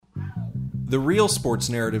The real sports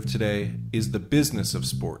narrative today is the business of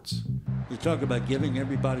sports. You talk about giving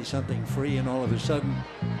everybody something free and all of a sudden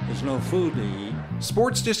there's no food to eat.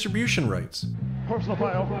 Sports distribution rights. Personal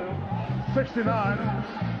foul, 69,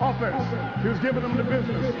 offense. He was giving them the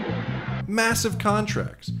business. Massive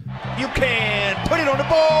contracts. You can put it on the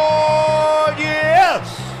board,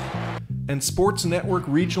 yes! And sports network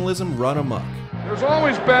regionalism run amok. There's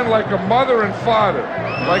always been like a mother and father.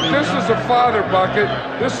 Like this is a father bucket,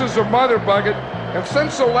 this is a mother bucket, and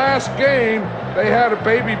since the last game, they had a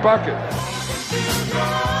baby bucket.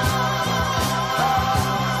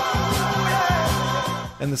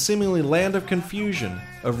 And the seemingly land of confusion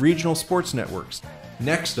of regional sports networks.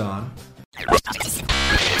 Next on...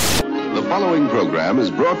 The following program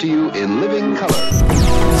is brought to you in living color.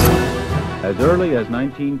 As early as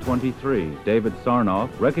 1923, David Sarnoff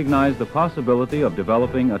recognized the possibility of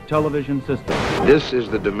developing a television system. This is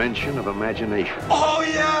the dimension of imagination. Oh,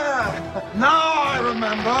 yeah! Now I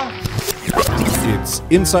remember! It's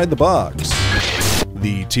Inside the Box,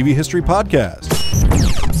 the TV History Podcast.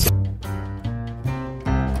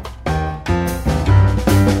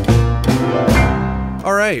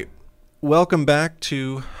 All right, welcome back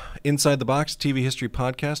to Inside the Box TV History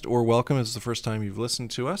Podcast, or welcome if it's the first time you've listened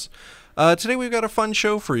to us. Today we've got a fun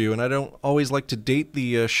show for you, and I don't always like to date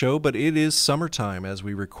the show, but it is summertime as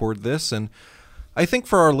we record this, and I think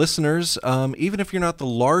for our listeners, even if you're not the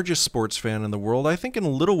largest sports fan in the world, I think in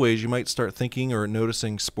little ways you might start thinking or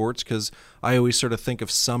noticing sports, because I always sort of think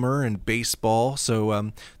of summer and baseball,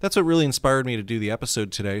 so that's what really inspired me to do the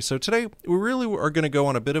episode today. So today we really are going to go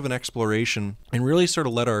on a bit of an exploration and really sort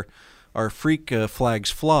of let our freak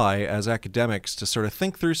flags fly as academics to sort of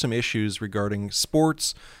think through some issues regarding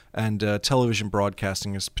sports and television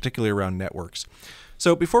broadcasting, particularly around networks.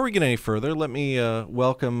 So before we get any further, let me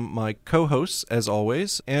welcome my co-hosts, as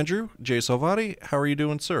always. Andrew J. Salvati, how are you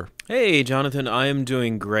doing, sir? Hey, Jonathan, I am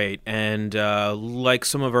doing great. And like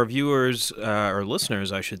some of our viewers, or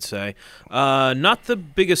listeners, I should say, not the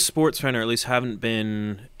biggest sports fan, or at least haven't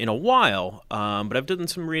been in a while, but I've done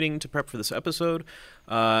some reading to prep for this episode,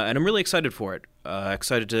 and I'm really excited for it.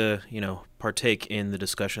 Excited to, partake in the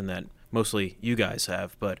discussion that mostly you guys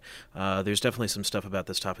have, but there's definitely some stuff about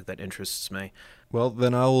this topic that interests me. Well,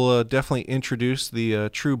 then I'll definitely introduce the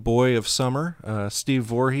true boy of summer, Steve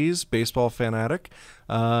Voorhees, baseball fanatic.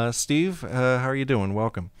 Steve, how are you doing?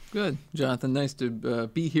 Welcome. Good, Jonathan. Nice to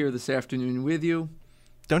be here this afternoon with you.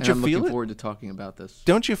 Don't you I'm feel looking it? forward to talking about this.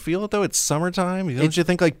 Don't you feel it, though? It's summertime. Don't you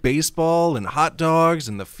think like baseball and hot dogs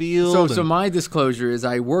and the field? So my disclosure is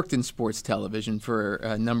I worked in sports television for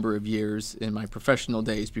a number of years in my professional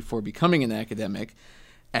days before becoming an academic,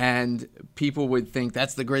 and people would think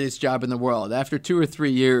that's the greatest job in the world. After 2 or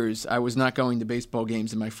 3 years, I was not going to baseball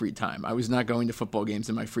games in my free time. I was not going to football games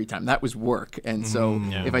in my free time. That was work. And so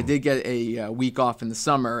if I did get a week off in the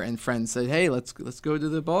summer and friends said, hey, let's go to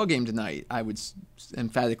the ball game tonight, I would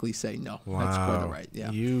emphatically say no. Wow. That's quite all right.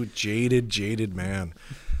 Yeah. You jaded man.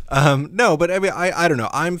 No, but I mean, I don't know.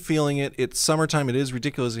 I'm feeling it. It's summertime. It is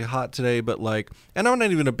ridiculously hot today, but and I'm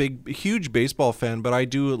not even a huge baseball fan, but I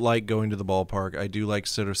do like going to the ballpark. I do like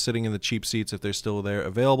sort of sitting in the cheap seats if they're still there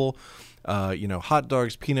available. Hot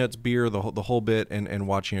dogs, peanuts, beer, the whole bit, and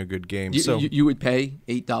watching a good game. You would pay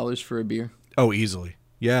 $8 for a beer? Oh, easily.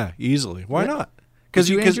 Yeah, easily. Why not?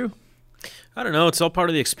 Because Andrew? I don't know. It's all part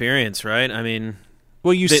of the experience, right? I mean,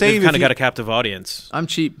 well, they've kind of got a captive audience. I'm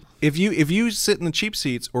cheap. If you sit in the cheap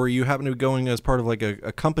seats, or you happen to be going as part of like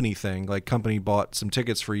a company thing, like company bought some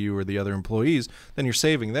tickets for you or the other employees, then you're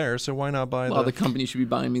saving there. So why not buy? Well, the company should be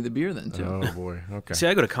buying me the beer then too. Oh boy, okay. See,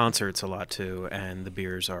 I go to concerts a lot too, and the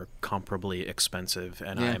beers are comparably expensive,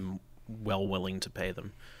 and I'm well willing to pay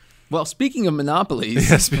them. Well, speaking of monopolies,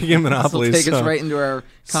 this will take us right into our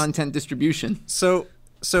content distribution. So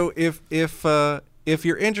if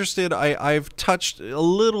you're interested, I've touched a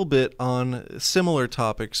little bit on similar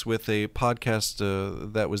topics with a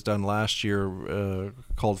podcast that was done last year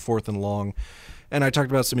called Fourth and Long, and I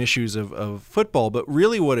talked about some issues of football, but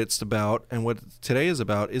really what it's about and what today is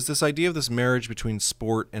about is this idea of this marriage between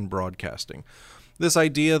sport and broadcasting. This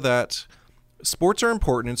idea that sports are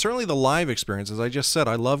important, and certainly the live experience. As I just said,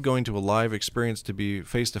 I love going to a live experience to be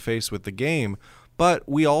face-to-face with the game, but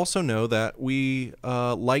we also know that we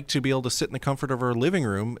like to be able to sit in the comfort of our living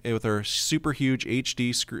room with our super huge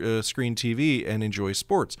HD screen TV and enjoy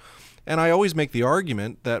sports. And I always make the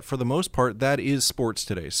argument that for the most part, that is sports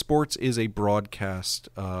today. Sports is a broadcast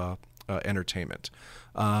entertainment.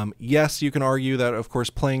 Yes, you can argue that, of course,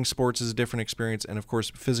 playing sports is a different experience, and of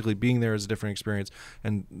course, physically being there is a different experience.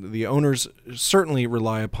 And the owners certainly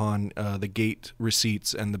rely upon the gate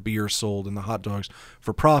receipts and the beer sold and the hot dogs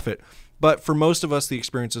for profit. But for most of us, the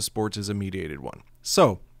experience of sports is a mediated one.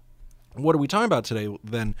 So, what are we talking about today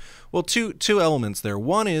then? Well, two elements there.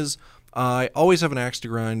 One is I always have an axe to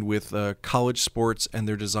grind with college sports and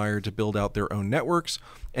their desire to build out their own networks.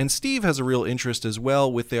 And Steve has a real interest as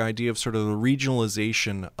well with the idea of sort of the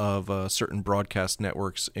regionalization of certain broadcast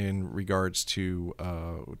networks in regards to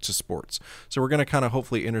sports. So we're going to kind of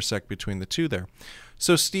hopefully intersect between the two there.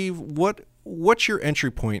 So Steve, what's your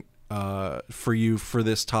entry point for you for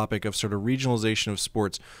this topic of sort of regionalization of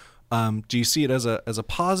sports? Do you see it as a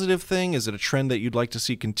positive thing? Is it a trend that you'd like to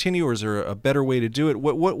see continue, or is there a better way to do it?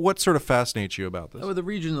 What sort of fascinates you about this? Oh, the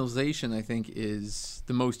regionalization, I think, is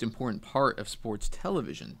the most important part of sports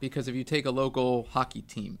television, because if you take a local hockey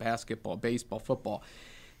team, basketball, baseball, football,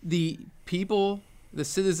 the people, the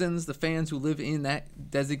citizens, the fans who live in that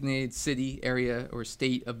designated city, area, or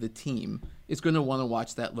state of the team is going to want to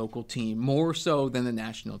watch that local team more so than the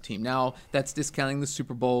national team. Now, that's discounting the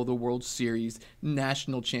Super Bowl, the World Series,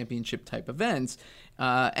 national championship type events,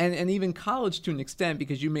 and even college to an extent,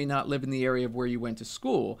 because you may not live in the area of where you went to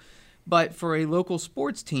school. But for a local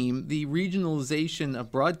sports team, the regionalization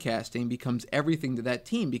of broadcasting becomes everything to that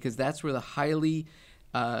team, because that's where the highly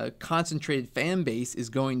concentrated fan base is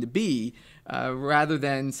going to be, rather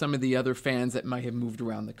than some of the other fans that might have moved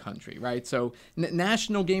around the country, right? So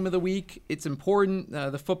national game of the week, it's important.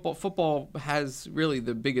 The football has really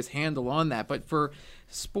the biggest handle on that. But for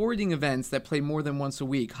sporting events that play more than once a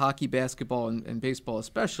week, hockey, basketball, and baseball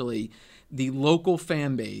especially, the local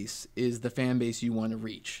fan base is the fan base you want to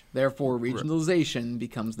reach. Therefore, regionalization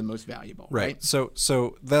becomes the most valuable. Right. So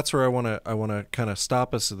that's where I want to kind of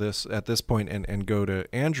stop us at this point and go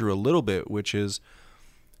to Andrew a little bit, which is,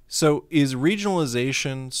 so is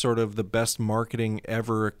regionalization sort of the best marketing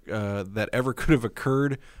ever that ever could have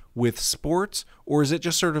occurred with sports, or is it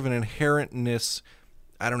just sort of an inherentness,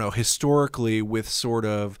 I don't know, historically with sort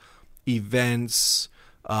of events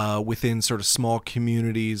within sort of small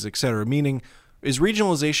communities, et cetera? Meaning, is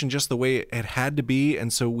regionalization just the way it had to be,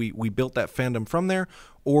 and so we built that fandom from there,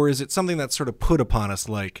 or is it something that's sort of put upon us,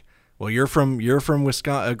 like, well, you're from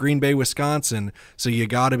Wisconsin, Green Bay, Wisconsin, so you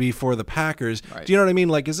got to be for the Packers. Right. Do you know what I mean?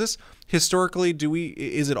 Like, is this historically?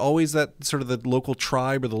 Is it always that sort of the local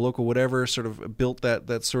tribe or the local whatever sort of built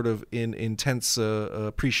that sort of intense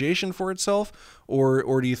appreciation for itself,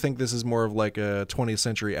 or do you think this is more of like a 20th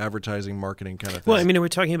century advertising marketing kind of thing? Well, I mean, we're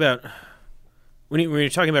talking about when you're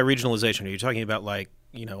talking about regionalization, are you talking about like,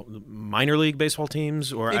 you know, minor league baseball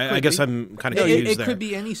teams, or I guess I'm kind of confused there. It could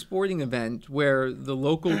be any sporting event where the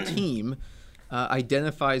local team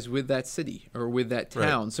identifies with that city or with that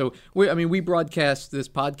town. Right. So, we broadcast this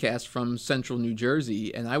podcast from central New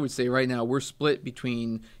Jersey, and I would say right now we're split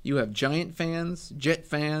between, you have Giant fans, Jet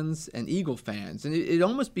fans, and Eagle fans. And it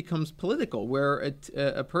almost becomes political, where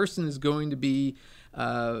a person is going to be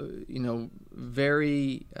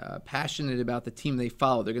very passionate about the team they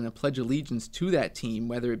follow. They're going to pledge allegiance to that team,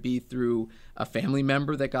 whether it be through a family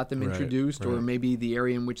member that got them introduced, or maybe the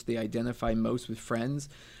area in which they identify most with friends.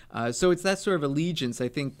 So it's that sort of allegiance. I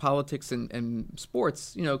think politics and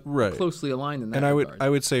sports, closely aligned in that regard. And I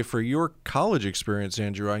would say for your college experience,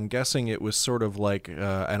 Andrew, I'm guessing it was sort of like,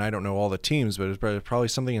 and I don't know all the teams, but it was probably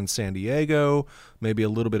something in San Diego, maybe a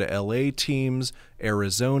little bit of LA teams,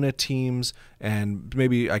 Arizona teams, and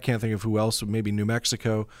maybe, I can't think of who else, maybe New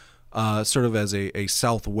Mexico, sort of as a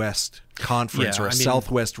Southwest conference or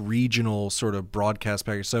Southwest regional sort of broadcast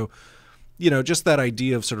package. So, just that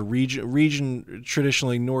idea of sort of region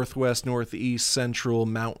traditionally Northwest, Northeast, Central,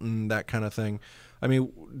 Mountain, that kind of thing. I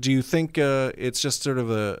mean, do you think it's just sort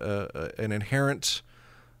of an inherent,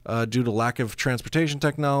 due to lack of transportation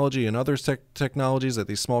technology and other technologies, that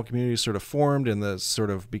these small communities sort of formed and the sort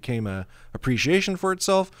of became a appreciation for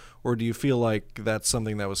itself? Or do you feel like that's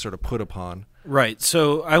something that was sort of put upon? Right.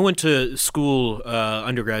 So I went to school,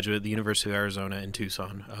 undergraduate at the University of Arizona in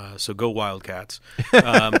Tucson. So go Wildcats.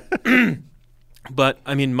 But,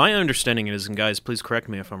 I mean, my understanding is, and guys, please correct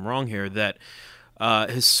me if I'm wrong here, that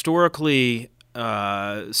historically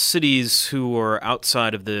cities who were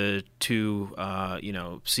outside of the two,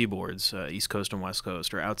 seaboards, East Coast and West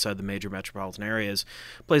Coast, or outside the major metropolitan areas,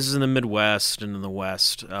 places in the Midwest and in the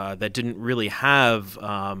West that didn't really have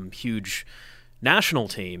huge national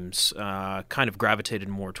teams kind of gravitated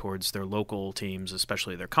more towards their local teams,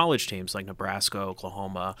 especially their college teams like Nebraska,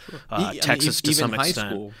 Oklahoma, Texas to some extent. Even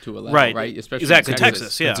high school to a level, right? Especially exactly, in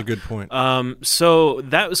Texas. Yeah, That's a good point. So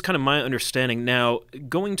that was kind of my understanding. Now,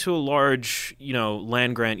 going to a large,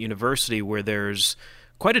 land-grant university where there's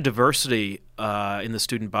quite a diversity in the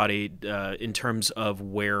student body in terms of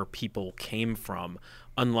where people came from.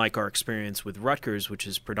 Unlike our experience with Rutgers, which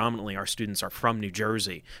is predominantly our students are from New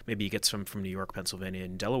Jersey. Maybe you get some from New York, Pennsylvania,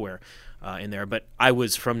 and Delaware in there. But I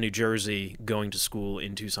was from New Jersey going to school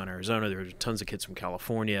in Tucson, Arizona. There were tons of kids from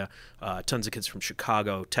California, tons of kids from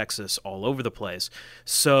Chicago, Texas, all over the place.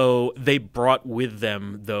 So they brought with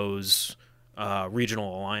them those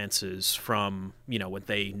regional alliances from, what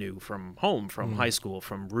they knew from home, from high school,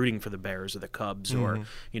 from rooting for the Bears or the Cubs or,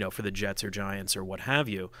 for the Jets or Giants or what have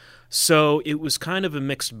you. So it was kind of a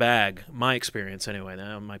mixed bag, my experience anyway.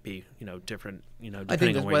 Now it might be, different,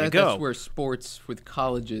 depending on where you go. That's where sports with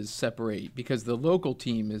colleges separate, because the local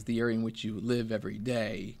team is the area in which you live every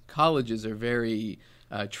day. Colleges are very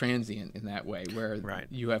transient in that way, where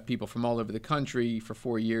you have people from all over the country for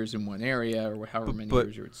 4 years in one area, or however many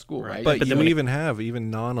years you're at school, right? But you even have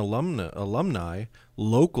non-alumni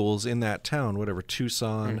locals in that town, whatever,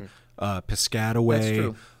 Tucson,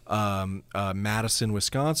 Piscataway, Madison,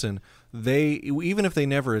 Wisconsin. They, even if they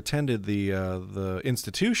never attended the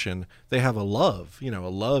institution, they have a love for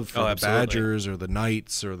the Badgers or the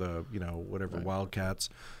Knights or the whatever Wildcats.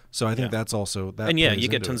 So I think that's also that. And you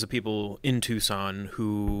get tons of people in Tucson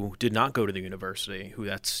who did not go to the university, who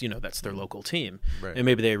that's their local team, and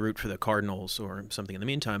maybe they root for the Cardinals or something in the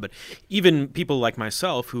meantime. But even people like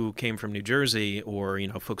myself who came from New Jersey, or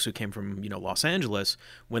folks who came from Los Angeles,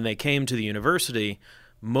 when they came to the university,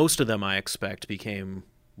 most of them I expect became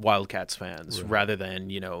Wildcats fans rather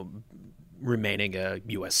than remaining a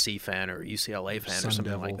USC fan or UCLA fan or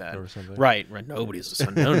something like that. Right. Nobody's a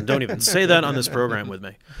Sun. Don't even say that on this program with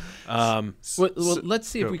me. Well, let's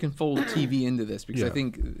see if we can fold TV into this, because I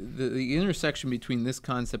think the intersection between this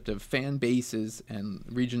concept of fan bases and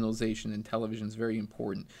regionalization in television is very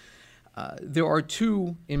important. There are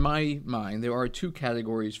two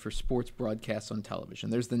categories for sports broadcasts on television.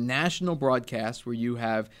 There's the national broadcast, where you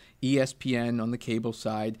have ESPN on the cable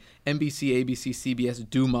side, NBC, ABC, CBS,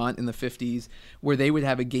 Dumont in the 50s, where they would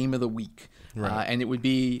have a game of the week. And it would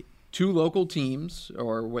be two local teams,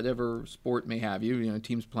 or whatever sport may have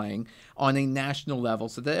teams playing on a national level,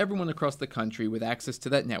 so that everyone across the country with access to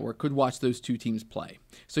that network could watch those two teams play.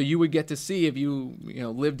 So you would get to see, if you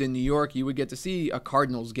lived in New York, you would get to see a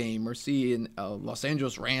Cardinals game or see a Los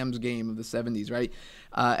Angeles Rams game of the 70s, right?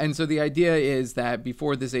 And so the idea is that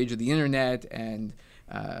before this age of the internet and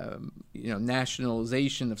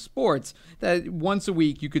nationalization of sports, that once a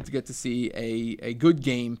week you could get to see a good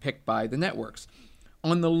game picked by the networks.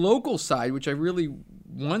 On the local side, which I really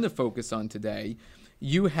want to focus on today,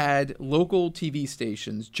 you had local TV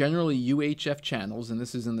stations, generally UHF channels, and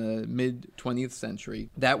this is in the mid-20th century,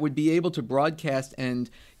 that would be able to broadcast and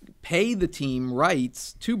pay the team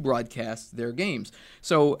rights to broadcast their games.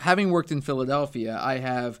 So having worked in Philadelphia, I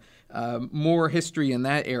have more history in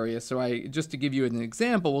that area. So just to give you an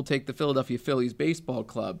example, we'll take the Philadelphia Phillies Baseball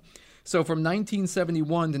Club. So from 1971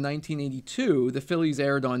 to 1982, the Phillies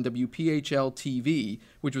aired on WPHL-TV,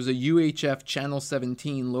 which was a UHF Channel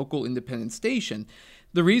 17 local independent station.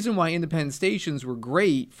 The reason why independent stations were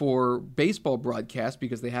great for baseball broadcasts,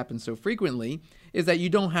 because they happen so frequently, is that you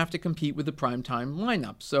don't have to compete with the primetime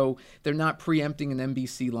lineup. So they're not preempting an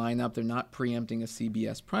NBC lineup. They're not preempting a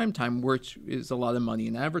CBS primetime, which is a lot of money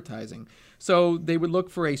in advertising. So they would look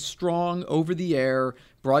for a strong over-the-air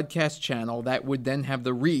broadcast channel that would then have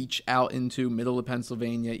the reach out into middle of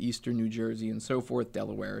Pennsylvania, eastern New Jersey, and so forth,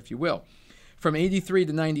 Delaware, if you will. From 83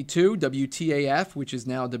 to 92, WTAF, which is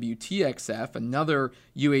now WTXF, another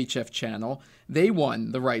UHF channel, they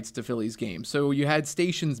won the rights to Phillies games. So you had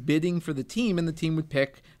stations bidding for the team, and the team would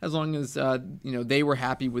pick, as long as they were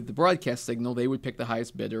happy with the broadcast signal, they would pick the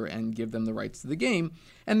highest bidder and give them the rights to the game.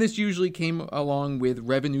 And this usually came along with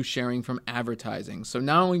revenue sharing from advertising. So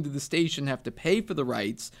not only did the station have to pay for the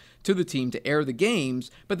rights to the team to air the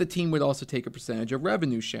games, but the team would also take a percentage of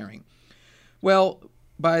revenue sharing. Well,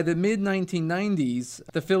 by the mid-1990s,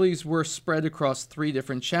 the Phillies were spread across 3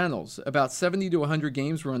 different channels. About 70 to 100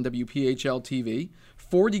 games were on WPHL-TV.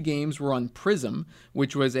 40 games were on Prism,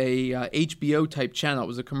 which was a HBO-type channel. It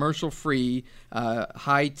was a commercial-free,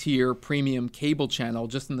 high-tier premium cable channel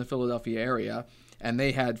just in the Philadelphia area. And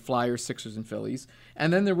they had Flyers, Sixers, and Phillies.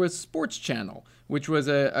 And then there was Sports Channel, which was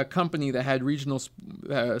a company that had regional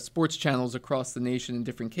sports channels across the nation in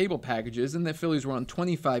different cable packages, and the Phillies were on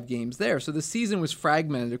 25 games there. So the season was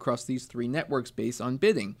fragmented across these 3 networks based on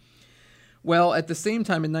bidding. Well, at the same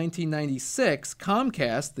time in 1996,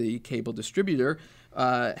 Comcast, the cable distributor,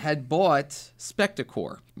 had bought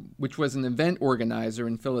Spectacor, which was an event organizer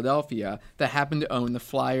in Philadelphia that happened to own the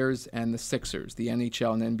Flyers and the Sixers, the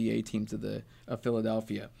NHL and NBA teams of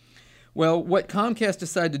Philadelphia. Well, what Comcast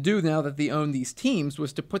decided to do now that they owned these teams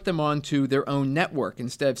was to put them onto their own network.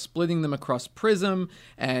 Instead of splitting them across Prism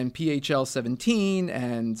and PHL 17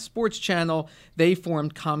 and Sports Channel, they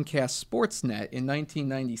formed Comcast Sportsnet in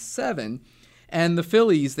 1997. And the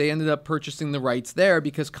Phillies, they ended up purchasing the rights there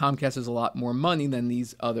because Comcast has a lot more money than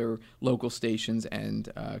these other local stations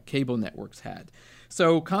and cable networks had.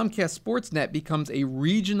 So Comcast Sportsnet becomes a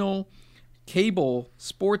regional cable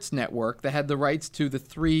sports network that had the rights to the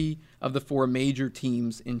 3 of the 4 major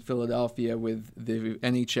teams in Philadelphia with the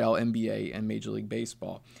NHL, NBA, and Major League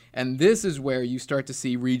Baseball. And this is where you start to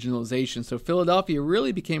see regionalization. So Philadelphia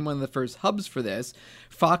really became one of the first hubs for this.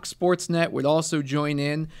 Fox Sports Net would also join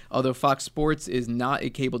in, although Fox Sports is not a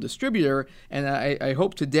cable distributor. And I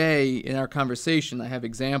hope today in our conversation I have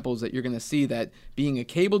examples that you're going to see that being a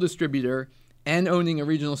cable distributor and owning a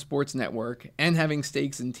regional sports network and having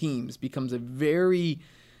stakes in teams becomes a very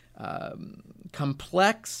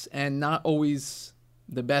complex and not always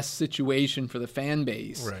the best situation for the fan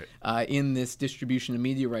base in this distribution of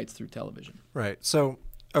media rights through television. Right. So,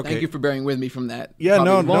 okay. Thank you for bearing with me from that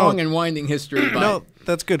long and winding history. But no,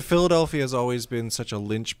 that's good. Philadelphia has always been such a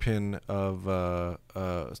linchpin of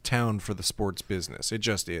town for the sports business. It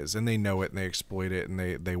just is, and they know it, and they exploit it, and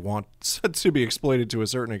they want to be exploited to a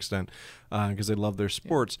certain extent because they love their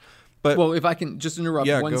sports. But well, if I can just interrupt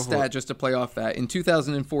one stat just to play off that. In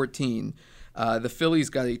 2014, the Phillies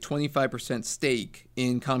got a 25% stake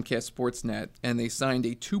in Comcast Sportsnet, and they signed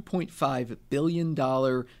a $2.5 billion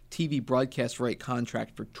TV broadcast right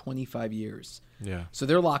contract for 25 years. Yeah. So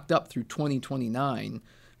they're locked up through 2029.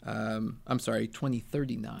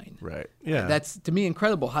 2039. Right. Yeah. That's, to me,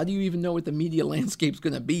 incredible. How do you even know what the media landscape's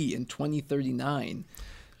going to be in 2039?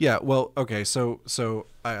 Yeah, well, okay, so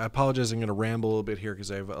I apologize. I'm going to ramble a little bit here because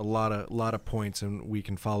I have a lot of points, and we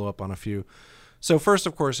can follow up on a few. So first,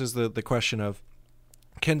 of course, is the question of,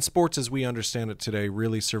 can sports as we understand it today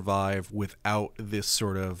really survive without this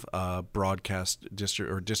sort of broadcast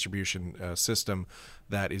distribution system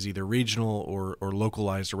that is either regional or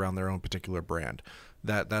localized around their own particular brand?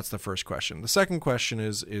 That's the first question. The second question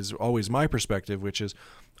is always my perspective, which is,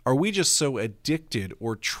 are we just so addicted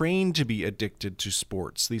or trained to be addicted to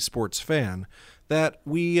sports, the sports fan, that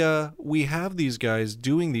we have these guys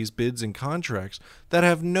doing these bids and contracts that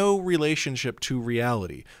have no relationship to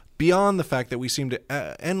reality, beyond the fact that we seem to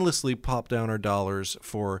endlessly pop down our dollars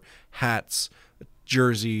for hats,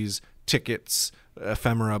 jerseys, tickets,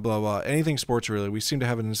 ephemera, blah, blah, anything sports really. We seem to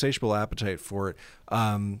have an insatiable appetite for it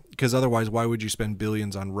because otherwise why would you spend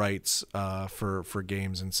billions on rights for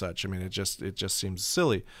games and such? I mean, it just seems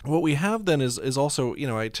silly. What we have then is also,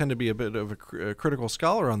 I tend to be a bit of a critical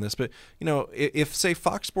scholar on this, but, if say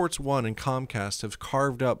Fox Sports 1 and Comcast have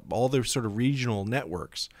carved up all their sort of regional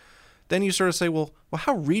networks, then you sort of say, well,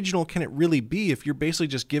 how regional can it really be if you're basically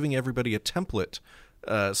just giving everybody a template,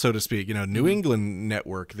 so to speak? New England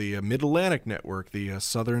network, the Mid-Atlantic network, the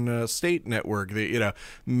Southern State network, the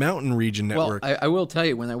Mountain Region network. Well, I will tell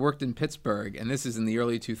you, when I worked in Pittsburgh, and this is in the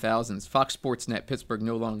early 2000s, Fox Sports Net Pittsburgh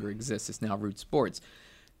no longer exists. It's now Root Sports.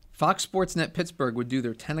 Fox Sports Net Pittsburgh would do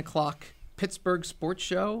their 10 o'clock Pittsburgh sports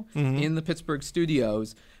show in the Pittsburgh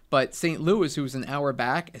studios. But St. Louis, who was an hour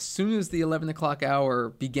back, as soon as the 11 o'clock hour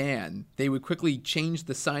began, they would quickly change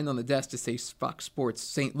the sign on the desk to say Fox Sports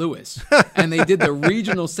St. Louis. And they did the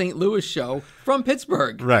regional St. Louis show from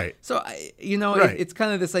Pittsburgh. Right. So, it's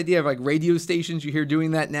kind of this idea of like radio stations you hear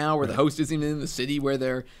doing that now where the host isn't even in the city where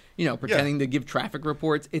they're, pretending to give traffic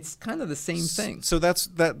reports. It's kind of the same thing. So that's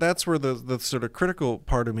where the sort of critical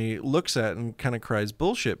part of me looks at and kind of cries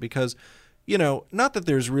bullshit because not that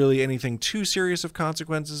there's really anything too serious of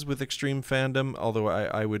consequences with extreme fandom, although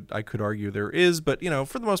I could argue there is, but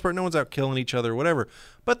for the most part, no one's out killing each other or whatever.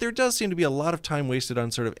 But there does seem to be a lot of time wasted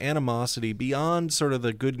on sort of animosity beyond sort of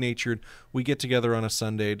the good-natured, we get together on a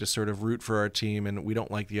Sunday to sort of root for our team and we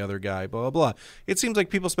don't like the other guy, blah, blah, blah. It seems like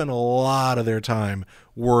people spend a lot of their time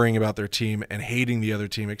worrying about their team and hating the other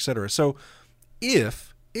team, etc. So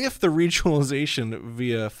if the regionalization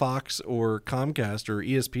via Fox or Comcast or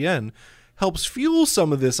ESPN helps fuel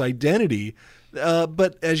some of this identity,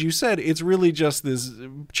 but as you said, it's really just this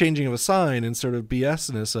changing of a sign and sort of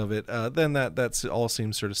BS-ness of it, then that's all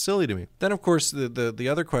seems sort of silly to me. Then, of course, the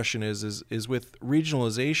other question is with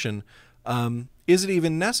regionalization, is it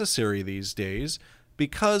even necessary these days?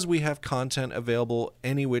 Because we have content available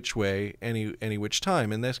any which way, any which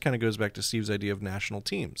time, and this kind of goes back to Steve's idea of national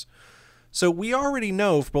teams. So we already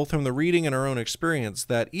know, both from the reading and our own experience,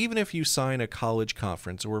 that even if you sign a college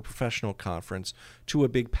conference or a professional conference to a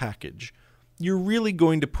big package, you're really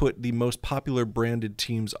going to put the most popular branded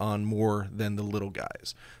teams on more than the little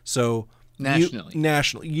guys. So Nationally.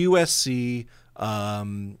 USC,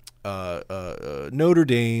 Notre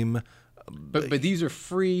Dame. But these are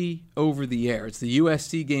free over the air. It's the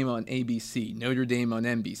USC game on ABC, Notre Dame on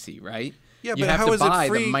NBC, right? Yeah, you but have how to is buy it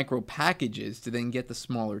free? the micro packages to then get the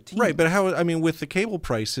smaller team. Right, but with the cable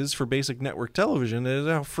prices for basic network television,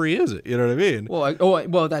 how free is it? You know what I mean?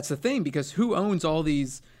 Well, that's the thing, because who owns all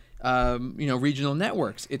these regional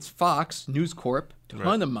networks? It's Fox, News Corp,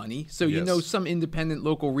 ton of money. So Yes. some independent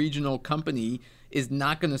local regional company is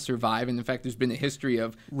not going to survive. And in fact, there's been a history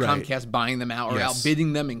of Right. Comcast buying them out or Yes.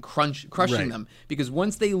 outbidding them and crushing Right. them. Because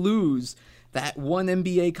once they lose that one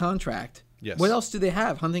NBA contract, Yes. what else do they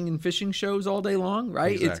have? Hunting and fishing shows all day long,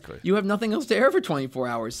 right? Exactly. You have nothing else to air for 24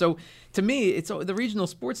 hours. So to me, it's the regional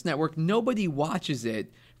sports network. Nobody watches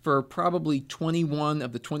it for probably 21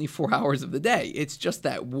 of the 24 hours of the day. It's just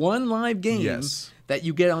that one live game Yes. that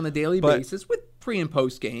you get on a daily But- basis with pre and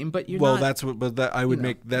post game, but you're Well, not. that's what, but that I would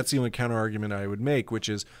make. That's the only counter argument I would make, which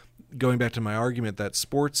is going back to my argument that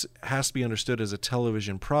sports has to be understood as a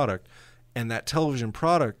television product, and that television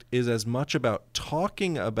product is as much about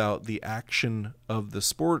talking about the action of the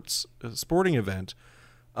sporting event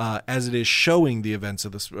as it is showing the events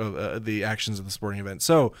of the actions of the sporting event.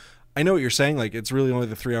 So I know what you're saying. Like, it's really only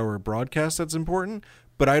the 3-hour broadcast that's important.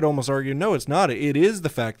 But I'd almost argue, no, it's not. It is the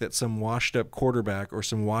fact that some washed-up quarterback or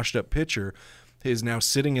some washed-up pitcher is now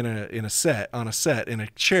sitting on a set in a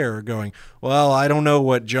chair going, well, I don't know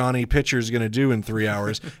what Johnny Pitcher's going to do in 3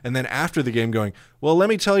 hours. And then after the game going, well, let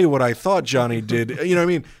me tell you what I thought Johnny did. You know what I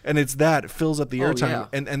mean? And it's that. It fills up the airtime.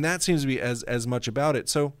 yeah. And that seems to be as much about it.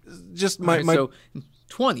 So just so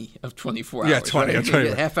 20 of 24 hours. Yeah, 20 right? of You 20.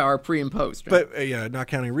 get half hour pre and post. Right? But not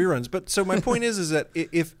counting reruns. But so my point is that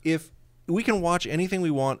if we can watch anything we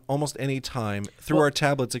want almost any time through our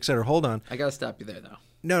tablets, etc. Hold on. I got to stop you there, though.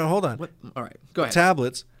 No, hold on. What? All right, go ahead.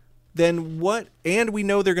 Tablets. Then what? And we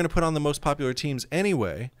know they're going to put on the most popular teams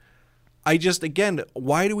anyway. Again,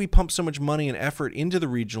 why do we pump so much money and effort into the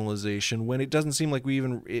regionalization when it doesn't seem like we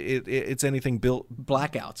even it's anything built?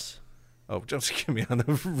 Blackouts. Oh, just give me on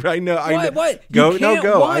the. I know. What? Go. You can't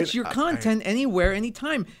go. watch your content anywhere,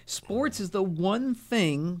 anytime. Sports is the one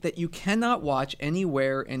thing that you cannot watch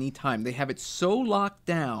anywhere, anytime. They have it so locked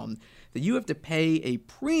down that you have to pay a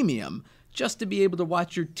premium just to be able to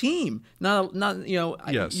watch your team.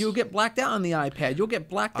 Yes. You'll get blacked out on the iPad. You'll get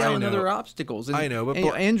blacked out on other obstacles. And, I know, but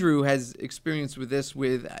Andrew has experience with this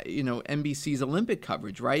with NBC's Olympic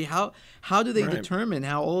coverage, right? How do they determine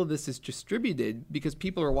how all of this is distributed? Because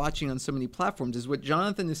people are watching on so many platforms. Is what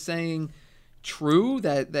Jonathan is saying true,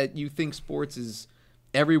 that you think sports is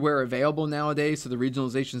everywhere available nowadays, so the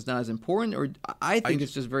regionalization is not as important? Or I think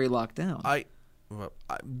it's just very locked down.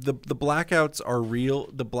 The blackouts are real.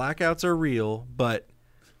 The blackouts are real, but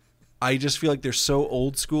I just feel like they're so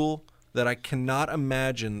old school that I cannot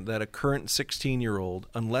imagine that a current 16-year-old,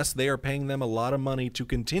 unless they are paying them a lot of money to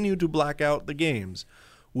continue to black out the games,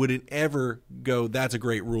 would it ever go, that's a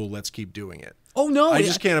great rule, let's keep doing it. Oh, no. I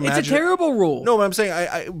just can't imagine. It's a terrible rule. No, but I'm saying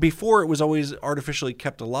I before it was always artificially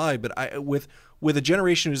kept alive, but with a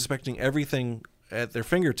generation who's expecting everything at their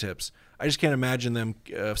fingertips, I just can't imagine them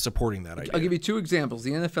supporting that idea. I'll give you two examples.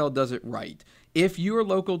 The NFL does it right. If your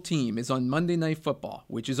local team is on Monday Night Football,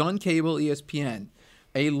 which is on cable ESPN,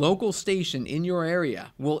 a local station in your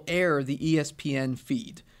area will air the ESPN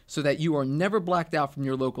feed so that you are never blacked out from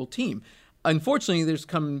your local team. Unfortunately, there's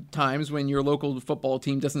come times when your local football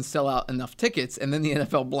team doesn't sell out enough tickets, and then the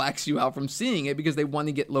NFL blacks you out from seeing it because they want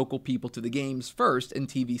to get local people to the games first and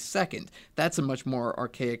TV second. That's a much more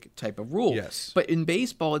archaic type of rule. Yes. But in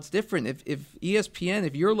baseball, it's different. If ESPN,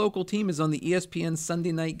 if your local team is on the ESPN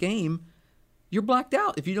Sunday night game, you're blacked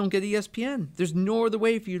out if you don't get ESPN. There's no other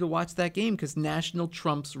way for you to watch that game because national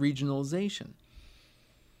trumps regionalization.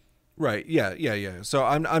 Right. Yeah. So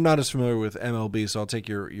I'm not as familiar with MLB, so I'll take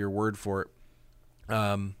your word for it.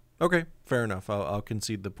 Okay, fair enough. I'll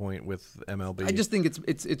concede the point with MLB. I just think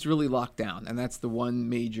it's really locked down, and that's the one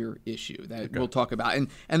major issue that we'll talk about.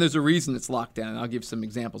 And there's a reason it's locked down. I'll give some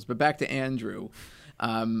examples. But back to Andrew,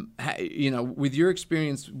 with your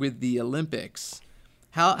experience with the Olympics,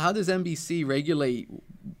 how does NBC regulate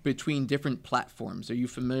between different platforms? Are you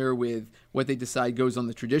familiar with what they decide goes on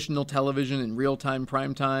the traditional television in real time,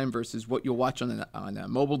 prime time, versus what you'll watch on a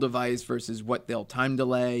mobile device versus what they'll time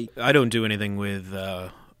delay? I don't do anything with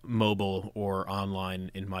mobile or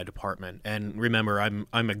online in my department. And remember,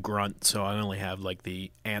 I'm a grunt, so I only have like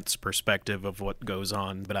the ant's perspective of what goes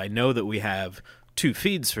on. But I know that we have two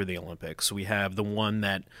feeds for the Olympics. We have the one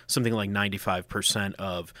that something like 95%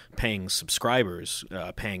 of paying subscribers,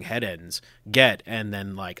 paying head ends get, and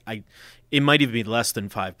then it might even be less than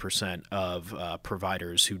 5% of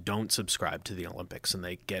providers who don't subscribe to the Olympics, and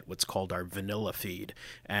they get what's called our vanilla feed.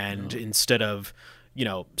 And instead of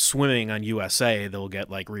swimming on USA, they'll get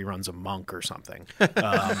reruns of Monk or something.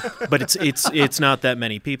 But it's not that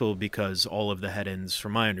many people, because all of the head-ins,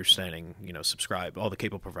 from my understanding, subscribe. All the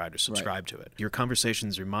cable providers subscribe to it. Your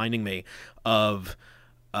conversation's reminding me of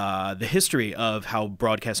the history of how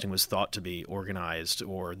broadcasting was thought to be organized,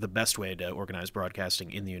 or the best way to organize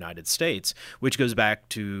broadcasting in the United States, which goes back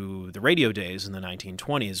to the radio days in the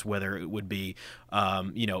 1920s, whether it would be,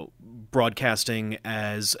 broadcasting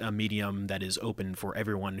as a medium that is open for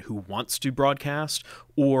everyone who wants to broadcast,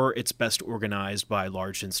 or it's best organized by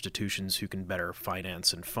large institutions who can better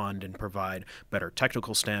finance and fund and provide better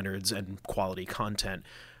technical standards and quality content.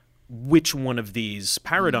 Which one of these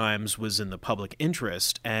paradigms was in the public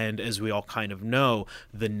interest? And as we all kind of know,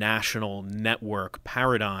 the national network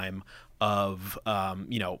paradigm of,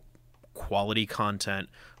 quality content,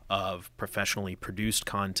 of professionally produced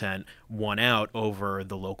content, won out over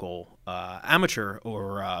the local amateur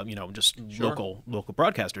or local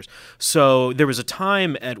broadcasters. So there was a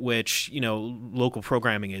time at which local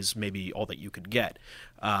programming is maybe all that you could get.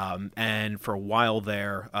 And for a while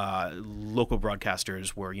there, local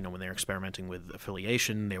broadcasters were, when they were experimenting with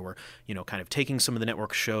affiliation, they were, kind of taking some of the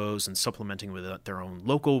network shows and supplementing with their own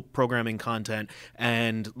local programming content.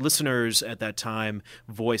 And listeners at that time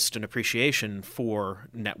voiced an appreciation for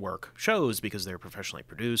network shows because they were professionally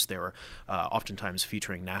produced. They were oftentimes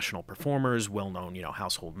featuring national performers, well-known,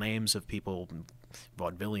 household names of people,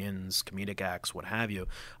 vaudevillians, comedic acts, what have you.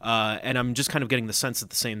 And I'm just kind of getting the sense that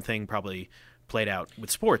the same thing probably played out with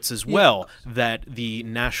sports as well, that the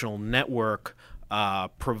national network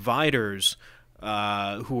providers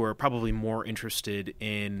who are probably more interested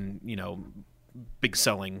in, big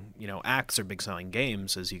selling, acts or big selling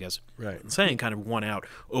games, as you guys are saying, kind of won out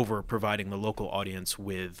over providing the local audience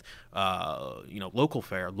with, local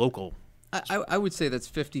fare, local. I would say that's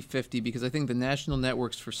 50-50, because I think the national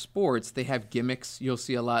networks for sports, they have gimmicks. You'll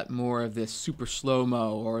see a lot more of this super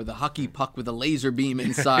slow-mo or the hockey puck with a laser beam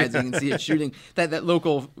inside so you can see it shooting. That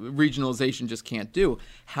local regionalization just can't do.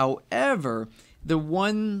 However, the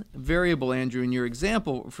one variable, Andrew, in your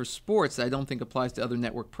example for sports that I don't think applies to other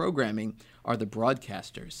network programming are the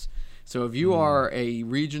broadcasters. So if you are a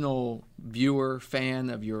regional viewer, fan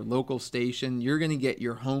of your local station, you're going to get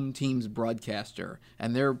your home team's broadcaster,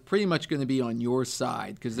 and they're pretty much going to be on your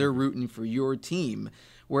side because they're rooting for your team,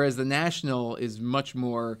 whereas the national is much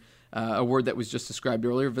more a word that was just described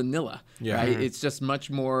earlier, vanilla. Right? It's just much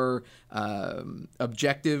more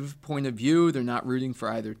objective point of view. They're not rooting for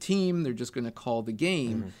either team. They're just going to call the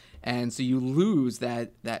game. And so you lose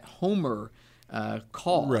that homer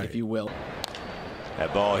call, if you will.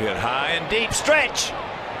 That ball hit high and deep. Stretch!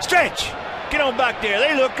 Get on back there.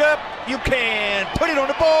 They look up. You can put it on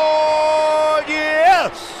the board.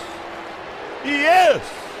 Yes!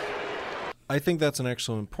 I think that's an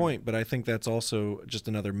excellent point, but I think that's also just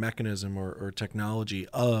another mechanism or technology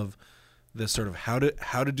of this sort of how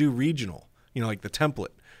to do regional, like the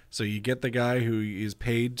template. So you get the guy who is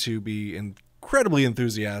paid to be incredibly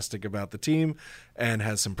enthusiastic about the team and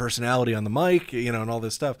has some personality on the mic, and all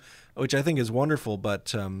this stuff, which I think is wonderful.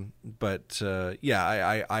 But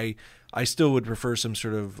I still would prefer some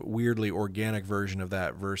sort of weirdly organic version of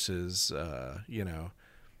that versus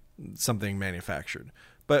something manufactured.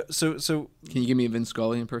 But so can you give me a Vince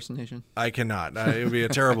Scully impersonation? I cannot. It would be a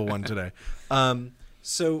terrible one today.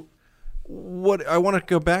 So what I want to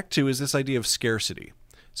go back to is this idea of scarcity.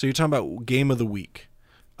 So you're talking about game of the week.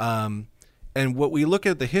 And what we look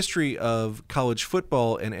at the history of college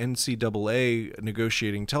football and NCAA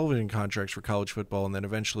negotiating television contracts for college football and then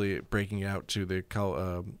eventually breaking out to the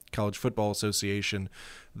College Football Association,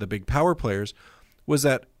 the big power players, was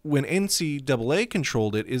that when NCAA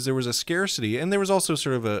controlled it, there was a scarcity, and there was also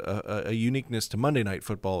sort of a uniqueness to Monday Night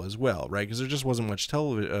Football as well, right? Because there just wasn't much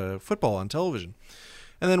football on television.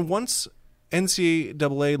 And then once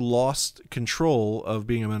NCAA lost control of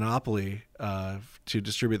being a monopoly to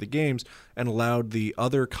distribute the games and allowed the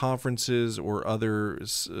other conferences or other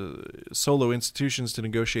solo institutions to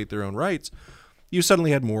negotiate their own rights, you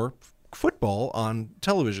suddenly had more football on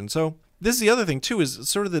television. So this is the other thing, too, is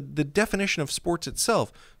sort of the definition of sports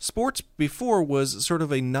itself. Sports before was sort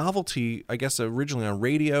of a novelty, I guess, originally on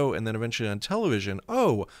radio and then eventually on television.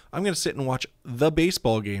 Oh, I'm going to sit and watch the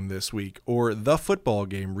baseball game this week or the football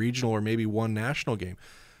game, regional or maybe one national game.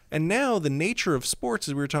 And now the nature of sports,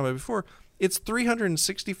 as we were talking about before, It's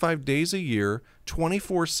 365 days a year,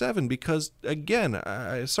 24/7. Because again,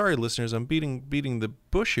 sorry, listeners, I'm beating the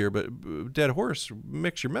bush here, but dead horse.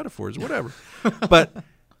 Mix your metaphors, whatever. But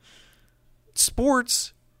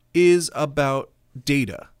sports is about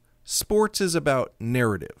data. Sports is about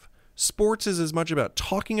narrative. Sports is as much about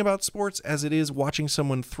talking about sports as it is watching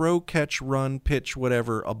someone throw, catch, run, pitch,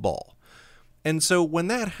 whatever, a ball. And so when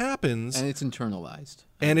that happens... And it's internalized.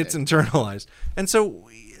 And so,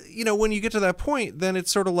 when you get to that point, then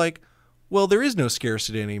it's sort of like, well, there is no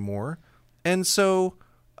scarcity anymore. And so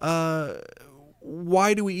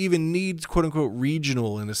why do we even need, quote unquote,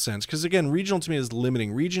 regional in a sense? Because again, regional to me is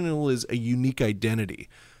limiting. Regional is a unique identity.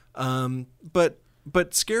 But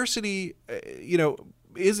scarcity,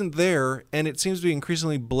 isn't there, and it seems to be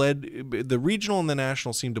increasingly bled. The regional and the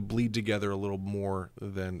national seem to bleed together a little more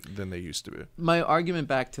than they used to be. My argument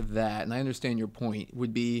back to that, and I understand your point,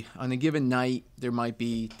 would be on a given night there might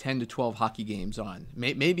be 10 to 12 hockey games on.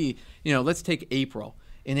 Maybe, let's take April.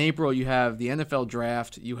 In April, you have the NFL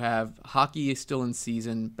draft, you have hockey is still in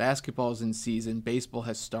season, basketball is in season, baseball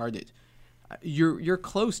has started. You're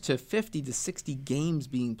close to 50 to 60 games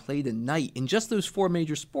being played a night in just those four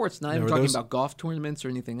major sports. Not even talking about golf tournaments or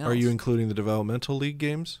anything else. Are you including the developmental league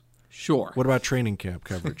games? Sure. What about training camp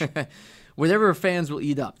coverage? Whatever fans will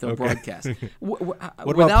eat up, they'll broadcast. What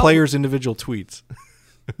about players' individual tweets?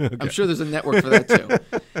 Okay. I'm sure there's a network for that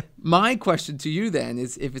too. My question to you then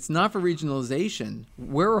is, if it's not for regionalization,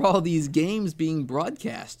 where are all these games being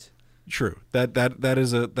broadcast? True. That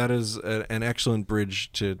is an excellent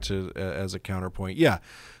bridge to as a counterpoint. Yeah.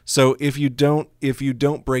 So if you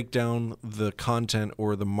don't break down the content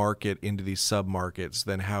or the market into these sub-markets,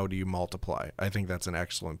 then how do you multiply? I think that's an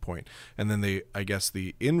excellent point. And then I guess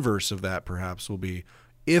the inverse of that perhaps will be,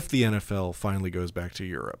 if the NFL finally goes back to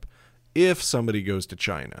Europe, if somebody goes to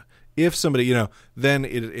China, if somebody, then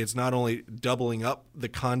it's not only doubling up the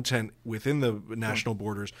content within the national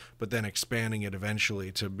borders, but then expanding it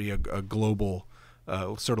eventually to be a global,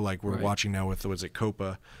 sort of like we're watching now with, was it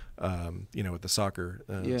Copa, with the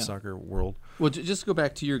soccer world. Well, just to go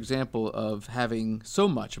back to your example of having so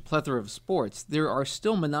much, a plethora of sports, there are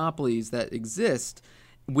still monopolies that exist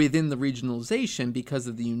within the regionalization because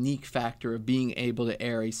of the unique factor of being able to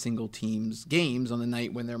air a single team's games on the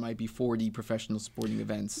night when there might be 40 professional sporting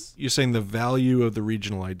events. You're saying the value of the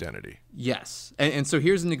regional identity. Yes. And so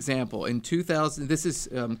here's an example. In 2000, this is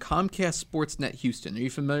Comcast Sportsnet Houston. Are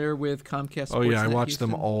you familiar with Comcast Sportsnet? Oh, yeah, I watch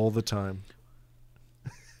Houston? them all the time.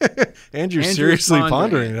 Andrew's seriously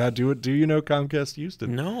pondering it. Do you know Comcast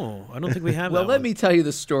Houston? No, I don't think we have well, that let one. me tell you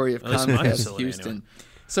the story of Comcast Houston. Anyway.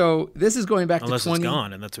 So this is going back Unless to 20... it's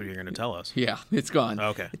gone, and that's what you're going to tell us. Yeah, it's gone.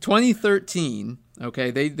 Okay. 2013,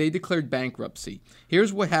 they declared bankruptcy.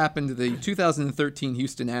 Here's what happened to the 2013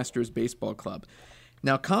 Houston Astros Baseball Club.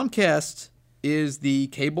 Now, Comcast is the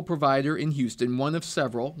cable provider in Houston, one of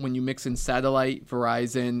several. When you mix in satellite,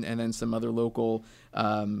 Verizon, and then some other local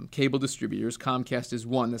cable distributors, Comcast is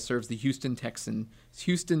one that serves the Houston,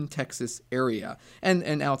 Texas area,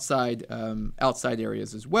 and outside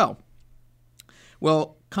areas as well.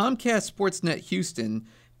 Well, Comcast Sportsnet Houston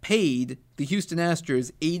paid the Houston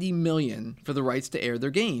Astros $80 million for the rights to air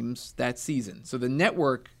their games that season. So the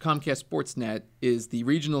network, Comcast Sportsnet, is the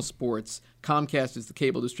regional sports. Comcast is the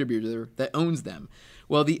cable distributor that owns them.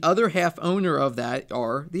 Well, the other half owner of that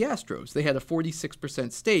are the Astros. They had a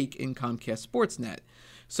 46% stake in Comcast Sportsnet.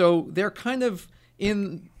 So they're kind of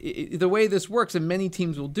in the way this works, and many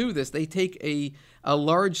teams will do this, they take a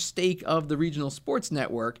large stake of the regional sports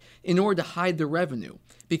network in order to hide the revenue,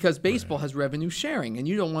 because baseball has revenue sharing, and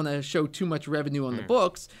you don't want to show too much revenue on the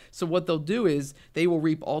books. So what they'll do is they will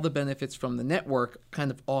reap all the benefits from the network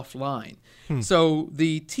kind of offline. So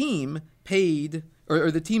the team paid... Or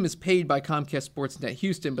the team is paid by Comcast Sportsnet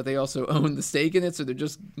Houston, but they also own the stake in it, so they're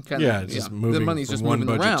just kind of moving, the money's from just one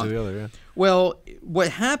moving budget around. to the other. Yeah. Well, what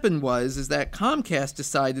happened is that Comcast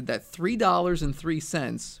decided that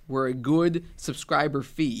 $3.03 were a good subscriber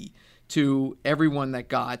fee to everyone that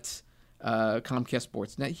got Comcast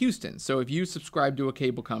Sportsnet Houston. So if you subscribe to a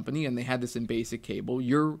cable company and they had this in basic cable,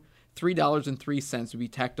 your $3.03 would be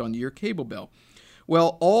tacked onto your cable bill.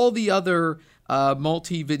 Well, all the other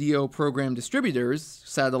multi-video program distributors,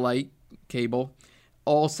 satellite, cable,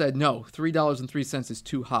 all said, no, $3.03 is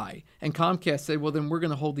too high. And Comcast said, well, then we're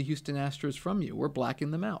going to hold the Houston Astros from you. We're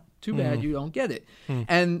blacking them out. Too bad you don't get it.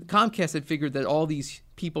 And Comcast had figured that all these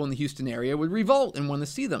people in the Houston area would revolt and want to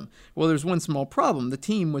see them. Well, there's one small problem. The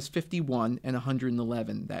team was 51 and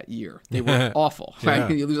 111 that year. They were awful. Right?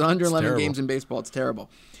 You lose 111 games in baseball. It's terrible.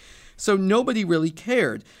 So nobody really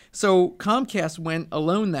cared. So Comcast went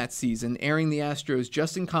alone that season, airing the Astros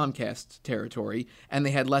just in Comcast territory, and they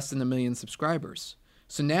had less than 1 million subscribers.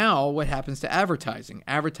 So now what happens to advertising?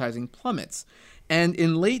 Advertising plummets. And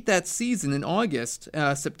in late that season, in August,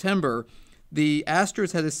 September, the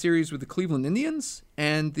Astros had a series with the Cleveland Indians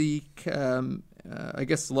and the, I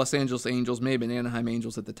guess, the Los Angeles Angels, may have been Anaheim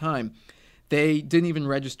Angels at the time. They didn't even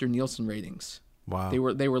register Nielsen ratings. Wow.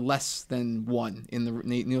 They were less than 1 in the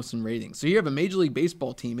Nielsen ratings. So you have a Major League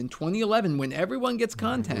Baseball team in 2011 when everyone gets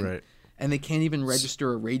content, Right. and they can't even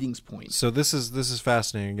register a ratings point. So this is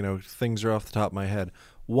fascinating. You know, things are off the top of my head.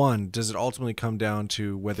 One, does it ultimately come down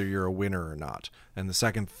to whether you're a winner or not? And the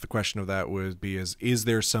second question of that would be is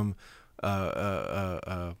there some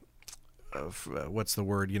what's the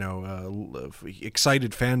word?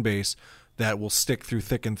 Excited fan base that will stick through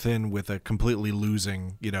thick and thin with a completely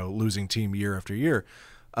losing team year after year.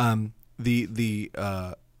 The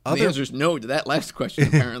answer is no to that last question,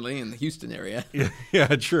 apparently, in the Houston area. Yeah,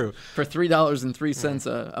 true. For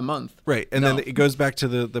 $3.03 a month. Right. And then it goes back to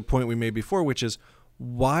the point we made before, which is,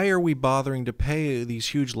 why are we bothering to pay these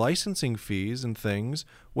huge licensing fees and things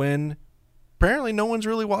when apparently no one's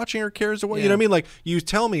really watching or cares? You know what I mean? Like, you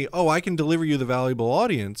tell me, oh, I can deliver you the valuable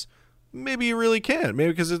audience. Maybe you really can't.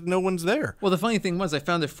 Maybe because no one's there. Well, the funny thing was, I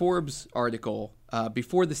found a Forbes article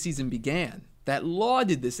before the season began that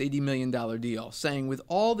lauded this $80 million deal, saying with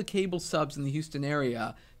all the cable subs in the Houston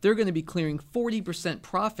area, they're going to be clearing 40%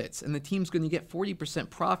 profits, and the team's going to get 40%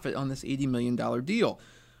 profit on this $80 million deal.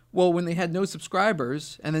 Well, when they had no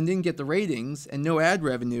subscribers and then didn't get the ratings and no ad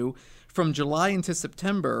revenue, from July into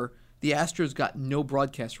September, the Astros got no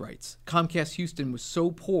broadcast rights. Comcast Houston was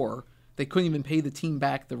so poor, they couldn't even pay the team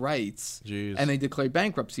back the rights. Jeez. And they declared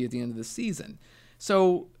bankruptcy at the end of the season.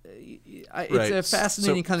 So it's a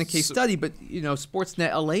fascinating kind of case study, but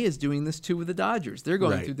Sportsnet LA is doing this too with the Dodgers. They're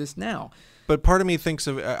going through this now. But part of me thinks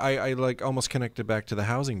of I like almost connect it back to the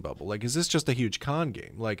housing bubble. Like, is this just a huge con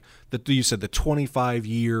game? Like you said, the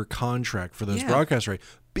 25-year contract for those broadcast rights,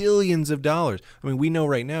 billions of dollars. I mean, we know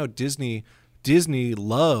right now Disney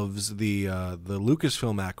loves the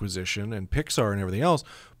Lucasfilm acquisition and Pixar and everything else,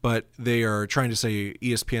 but they are trying to say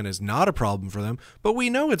ESPN is not a problem for them. But we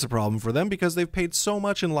know it's a problem for them because they've paid so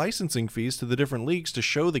much in licensing fees to the different leagues to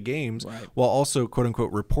show the games while also, quote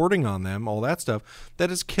unquote, reporting on them, all that stuff. That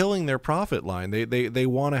is killing their profit line. They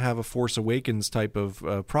want to have a Force Awakens type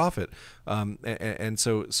of profit, and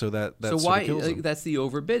so that why kills them. That's the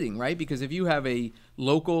overbidding, right? Because if you have a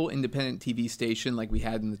local independent TV station like we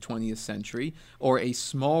had in the 20th century, or a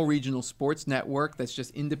small regional sports network that's just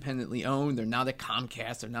independently owned, they're not a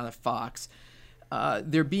Comcast, they're not a Fox,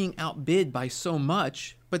 they're being outbid by so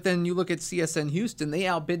much. But then you look at CSN Houston, they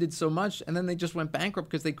outbidded so much, and then they just went bankrupt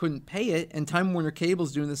because they couldn't pay it, and Time Warner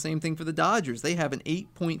Cable's doing the same thing for the Dodgers. They have an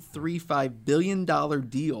 $8.35 billion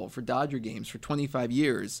deal for Dodger games for 25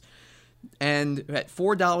 years. And at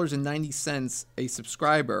 $4.90 a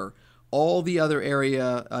subscriber, all the other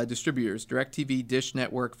area distributors, DirecTV, Dish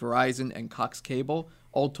Network, Verizon, and Cox Cable,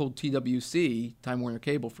 all told TWC, Time Warner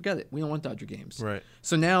Cable, forget it. We don't want Dodger games. Right.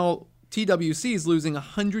 So now TWC is losing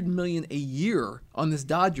 $100 million a year on this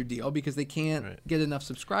Dodger deal because they can't get enough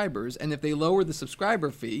subscribers. And if they lower the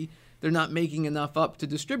subscriber fee, they're not making enough up to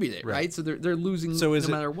distribute it, right? So they're losing no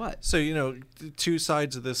matter what. So, two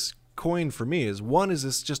sides of this coin for me is, one, is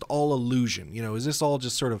this just all illusion? Is this all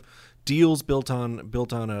just sort of deals built on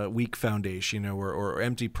a weak foundation, or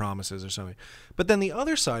empty promises or something? But then the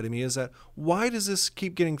other side of me is that, why does this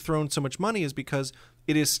keep getting thrown so much money, is because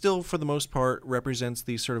it is still, for the most part, represents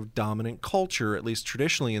the sort of dominant culture, at least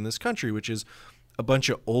traditionally in this country, which is a bunch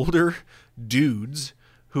of older dudes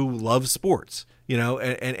who love sports,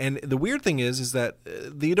 and the weird thing is that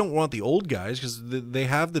they don't want the old guys because they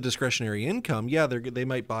have the discretionary income. Yeah, they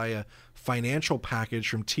might buy a financial package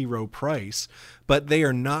from T. Rowe Price, but they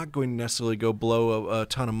are not going to necessarily go blow a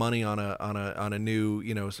ton of money on a new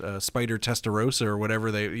Spider Testarossa or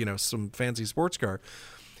whatever some fancy sports car.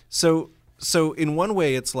 So in one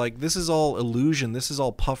way, it's like, this is all illusion. This is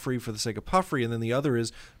all puffery for the sake of puffery. And then the other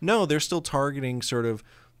is, no, they're still targeting sort of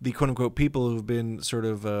the quote-unquote people who've been sort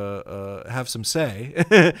of have some say,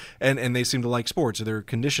 and they seem to like sports, or they're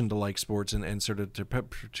conditioned to like sports, and sort of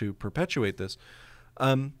to perpetuate this.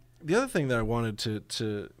 The other thing that I wanted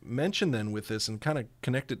to mention then with this, and kind of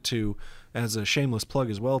connect it to, as a shameless plug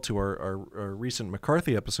as well, to our recent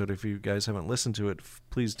McCarthy episode, if you guys haven't listened to it,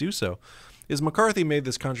 please do so, is McCarthy made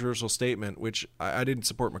this controversial statement, which I didn't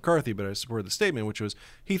support McCarthy, but I supported the statement, which was,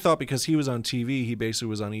 he thought because he was on TV, he basically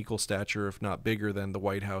was on equal stature, if not bigger, than the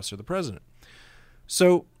White House or the president.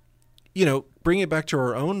 So, bring it back to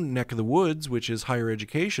our own neck of the woods, which is higher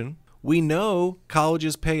education. We know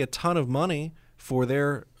colleges pay a ton of money for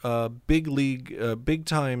their big league, big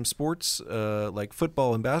time sports like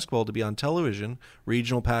football and basketball to be on television,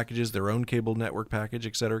 regional packages, their own cable network package,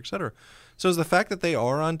 et cetera, et cetera. So is the fact that they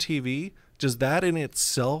are on TV, does that in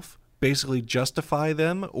itself basically justify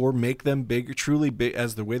them or make them big, truly big,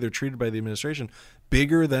 as the way they're treated by the administration,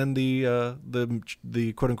 bigger than the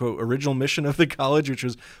quote unquote original mission of the college, which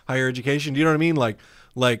was higher education? Do you know what I mean?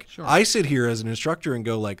 Like sure. I sit here as an instructor and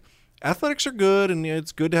go like, athletics are good, and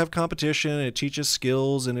it's good to have competition, and it teaches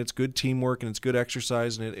skills, and it's good teamwork, and it's good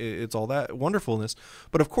exercise, and it's all that wonderfulness.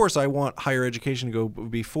 But of course, I want higher education to go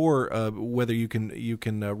before whether you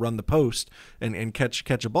can run the post and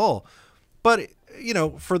catch a ball. But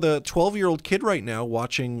for the 12-year-old kid right now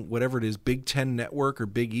watching whatever it is, Big Ten Network or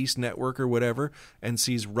Big East Network or whatever, and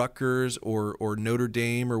sees Rutgers or Notre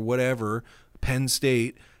Dame or whatever, Penn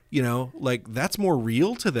State. Like that's more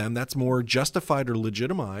real to them. That's more justified or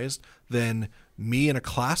legitimized than me in a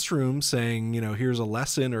classroom saying, here's a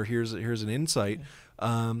lesson or here's an insight.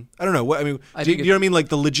 I don't know. Do you know what I mean? Like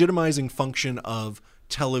the legitimizing function of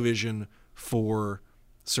television for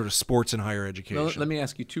sort of sports and higher education. Well, let me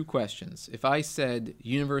ask you two questions. If I said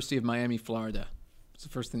University of Miami, Florida, what's the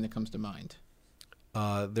first thing that comes to mind?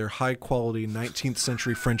 Their high-quality 19th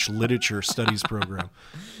century French literature studies program.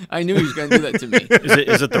 I knew he was going to do that to me.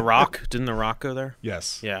 Is it The Rock? Didn't The Rock go there?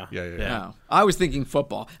 Yes. Yeah. No. I was thinking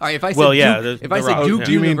football. All right, if I said Duke, Duke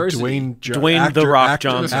do you mean University, Dwayne The Rock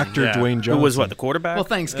Johnson, actor Dwayne Johnson, who was the quarterback? Well,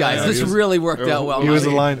 thanks guys. This really worked out well. He was a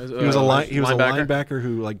linebacker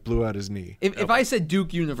who like blew out his knee. If I said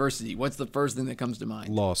Duke University, what's the first thing that comes to mind?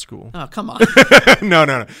 Law school. Oh, come on.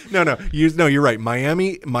 No. You're right.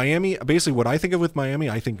 Miami. Basically, what I think of with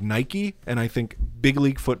Miami, I think Nike and I think big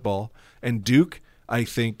league football, and Duke, I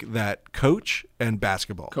think that coach and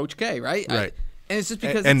basketball. Coach K, right? Right. And it's just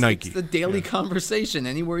because Nike. It's the daily conversation.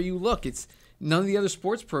 Anywhere you look, it's none of the other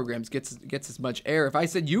sports programs gets as much air. If I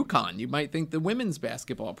said UConn, you might think the women's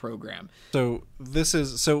basketball program. So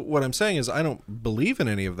what I'm saying is I don't believe in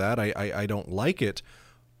any of that. I don't like it,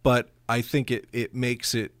 but I think it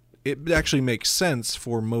actually makes sense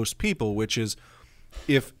for most people, which is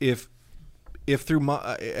if through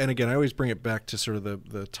and again I always bring it back to sort of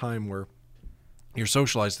the time where you're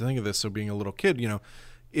socialized to think of this. So being a little kid,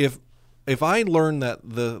 if I learn that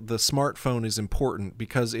the smartphone is important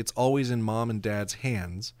because it's always in mom and dad's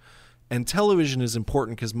hands, and television is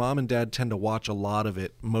important because mom and dad tend to watch a lot of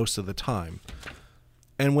it most of the time,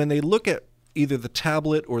 and when they look at either the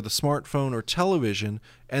tablet or the smartphone or television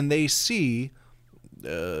and they see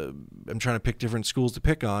I'm trying to pick different schools to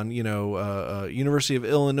pick on, University of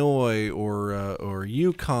Illinois or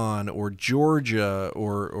UConn or Georgia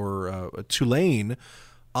or Tulane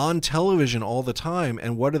on television all the time.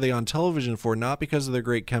 And what are they on television for? Not because of their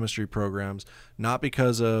great chemistry programs, not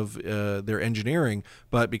because of their engineering,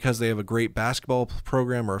 but because they have a great basketball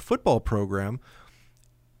program or a football program.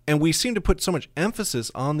 And we seem to put so much emphasis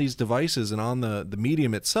on these devices and on the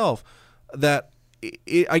medium itself that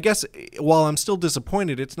I guess while I'm still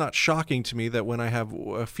disappointed, it's not shocking to me that when I have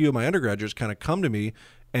a few of my undergraduates kind of come to me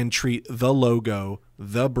and treat the logo,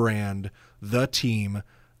 the brand, the team,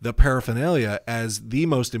 the paraphernalia as the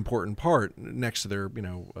most important part next to their,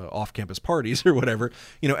 off-campus parties or whatever,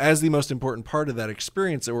 as the most important part of that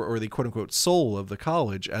experience or the quote-unquote soul of the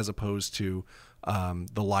college, as opposed to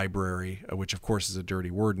the library, which of course is a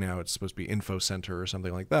dirty word now. It's supposed to be info center or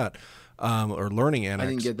something like that, or learning annex. I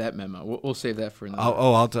didn't get that memo. We'll save that for another.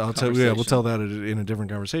 I'll tell. Yeah, we'll tell that in a different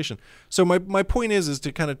conversation. So my point is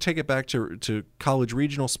to kind of take it back to college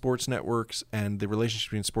regional sports networks and the relationship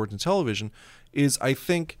between sports and television. Is I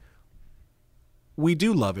think we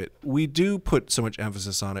do love it. We do put so much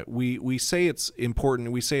emphasis on it. We say it's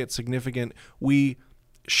important. We say it's significant. We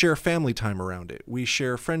share family time around it. We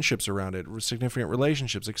share friendships around it, significant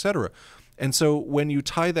relationships, etc. And so when you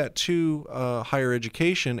tie that to higher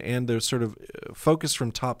education and the sort of focus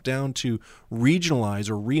from top down to regionalize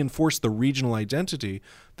or reinforce the regional identity,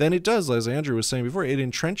 then it does, as Andrew was saying before, it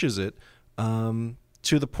entrenches it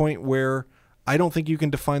to the point where I don't think you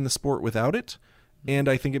can define the sport without it. And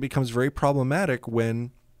I think it becomes very problematic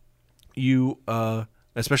when you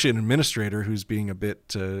especially an administrator who's being a bit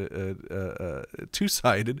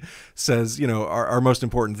two-sided, says, our most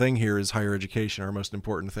important thing here is higher education. Our most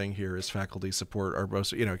important thing here is faculty support, our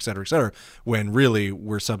most, et cetera, when really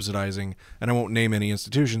we're subsidizing, and I won't name any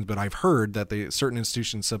institutions, but I've heard that certain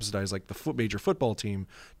institutions subsidize like the major football team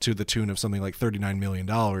to the tune of something like $39 million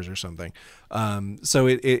or something. So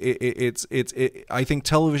I think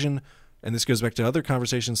television, and this goes back to other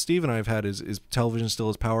conversations Steve and I have had, is television still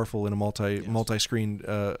as powerful in a multi-screen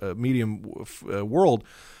medium world?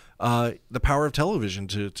 the power of television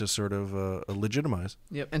to sort of legitimize.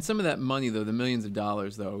 Yep. And some of that money, though, the millions of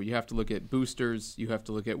dollars, though, you have to look at boosters. You have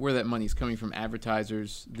to look at where that money is coming from,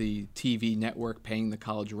 advertisers, the TV network paying the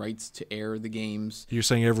college rights to air the games. You're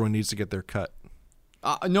saying everyone needs to get their cut.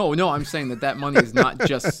 No, I'm saying that money is not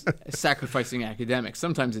just sacrificing academics.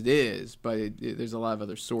 Sometimes it is, but there's a lot of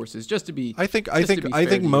other sources. Just to be, I think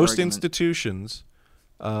most institutions,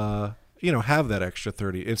 have that extra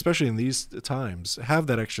 30, especially in these times, have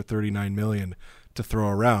that extra 39 million to throw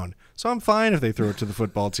around. So I'm fine if they throw it to the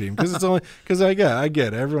football team because it's only because I get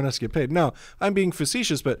it. Everyone has to get paid. No, I'm being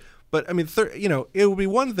facetious, but I mean, it would be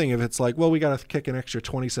one thing if it's like, well, we got to kick an extra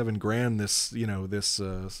 27 grand this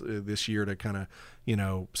year to kind of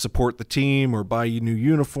support the team or buy new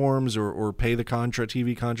uniforms or pay the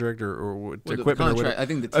TV contract or equipment or whatever. I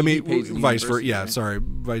think the TV pays the vice versa. university, Yeah, right? sorry,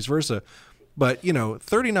 vice versa. But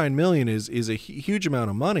 39 million is a huge amount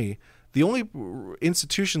of money. The only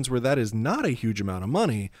institutions where that is not a huge amount of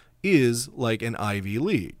money is like an Ivy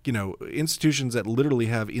League. Institutions that literally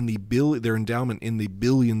have their endowment in the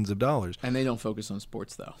billions of dollars. And they don't focus on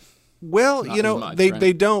sports, though. Well, Much, they right?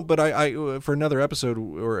 they don't, but I for another episode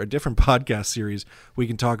or a different podcast series, we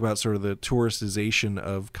can talk about sort of the touristicization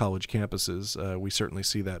of college campuses. We certainly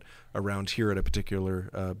see that around here at a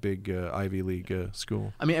particular big Ivy League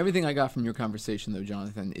school. I mean, everything I got from your conversation, though,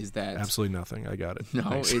 Jonathan, is that Absolutely nothing. I got it. No,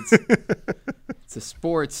 Thanks. it's a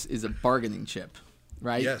sports is a bargaining chip,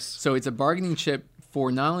 right? Yes. So it's a bargaining chip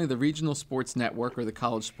for not only the regional sports network or the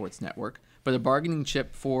college sports network, but a bargaining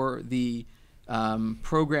chip for the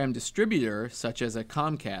program distributor, such as a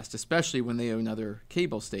Comcast, especially when they own other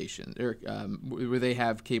cable stations or where they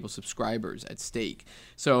have cable subscribers at stake.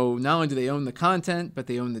 So not only do they own the content, but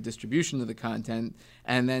they own the distribution of the content,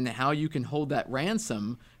 and then how you can hold that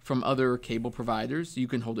ransom from other cable providers. You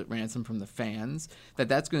can hold it ransom from the fans.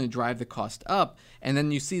 That's going to drive the cost up. And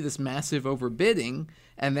then you see this massive overbidding.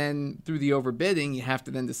 And then through the overbidding, you have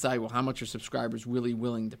to then decide, well, how much are subscribers really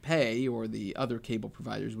willing to pay, or the other cable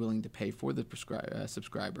providers willing to pay for the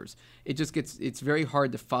subscribers. It's very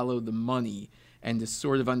hard to follow the money and to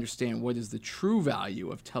sort of understand what is the true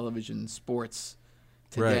value of television sports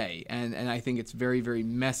today. Right. And I think it's very, very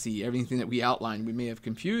messy. Everything that we outlined, we may have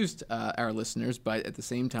confused our listeners, but at the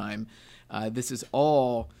same time, this is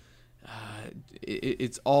all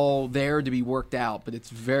it's all there to be worked out, but it's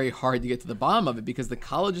very hard to get to the bottom of it because the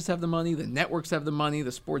colleges have the money, the networks have the money,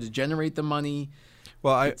 the sports generate the money.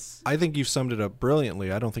 Well, I think you've summed it up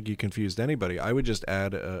brilliantly. I don't think you confused anybody. I would just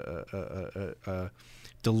add a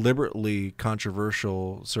deliberately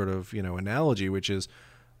controversial sort of analogy, which is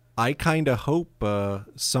I kind of hope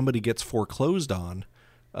somebody gets foreclosed on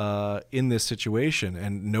in this situation,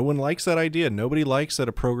 and no one likes that idea. Nobody likes that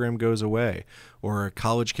a program goes away or a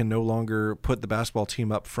college can no longer put the basketball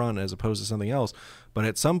team up front as opposed to something else. But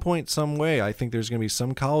at some point, some way, I think there's going to be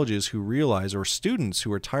some colleges who realize, or students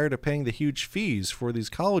who are tired of paying the huge fees for these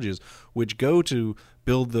colleges, which go to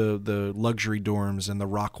build the luxury dorms and the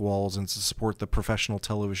rock walls and to support the professional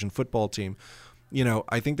television football team.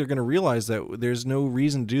 I think they're going to realize that there's no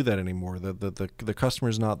reason to do that anymore. The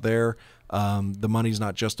customer's not there, the money's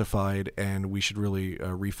not justified, and we should really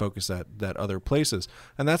refocus that other places.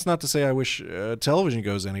 And that's not to say I wish television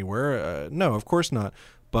goes anywhere. No, of course not.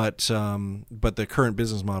 But the current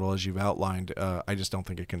business model, as you've outlined, I just don't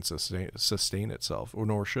think it can sustain itself, or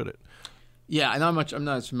nor should it. Yeah, and I'm not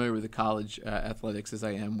as familiar with the college athletics as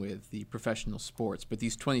I am with the professional sports. But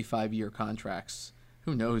these 25-year contracts,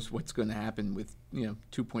 who knows what's going to happen with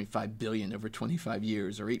 $2.5 billion over 25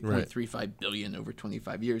 years or $8.35 billion over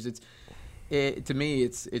 25 years. To me,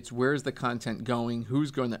 it's where's the content going?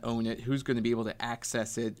 Who's going to own it? Who's going to be able to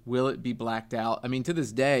access it? Will it be blacked out? I mean, to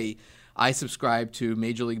this day, I subscribe to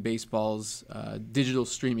Major League Baseball's digital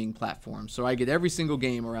streaming platform, so I get every single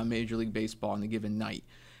game around Major League Baseball on a given night.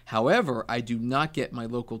 However, I do not get my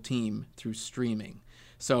local team through streaming.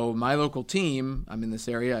 So my local team, I'm in this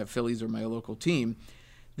area, Phillies are my local team.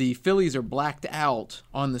 The Phillies are blacked out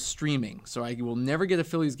on the streaming. So I will never get a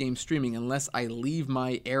Phillies game streaming unless I leave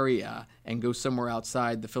my area and go somewhere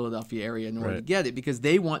outside the Philadelphia area in order to get it, because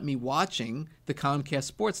they want me watching the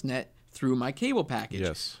Comcast Sportsnet through my cable package.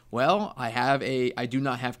 Yes. Well, I do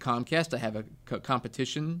not have Comcast. I have a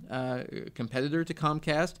competitor to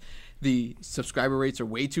Comcast. The subscriber rates are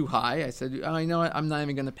way too high. I said, you know what? I'm not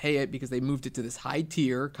even going to pay it because they moved it to this high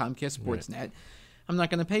tier, Comcast Sportsnet. I'm not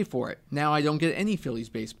going to pay for it. Now I don't get any Phillies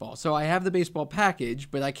baseball. So I have the baseball package,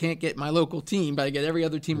 but I can't get my local team, but I get every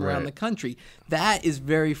other team around the country. That is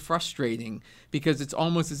very frustrating because it's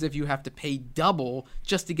almost as if you have to pay double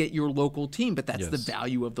just to get your local team, but that's the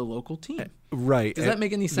value of the local team. Right. Does that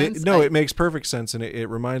make any sense? No, it makes perfect sense, and it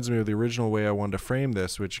reminds me of the original way I wanted to frame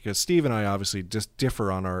this, which, because Steve and I obviously just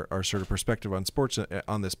differ on our sort of perspective on sports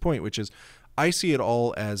on this point, which is I see it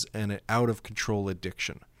all as an out-of-control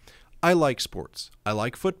addiction. I like sports. I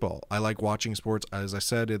like football. I like watching sports. As I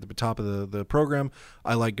said at the top of the program,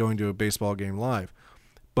 I like going to a baseball game live.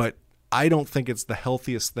 But I don't think it's the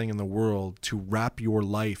healthiest thing in the world to wrap your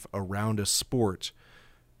life around a sport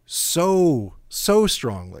so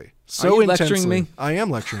strongly, so Are you intensely. lecturing me? I am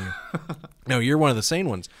lecturing you. No, you're one of the sane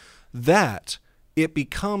ones. That it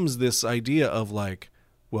becomes this idea of like,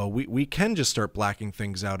 well, we can just start blacking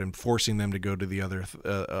things out and forcing them to go to the other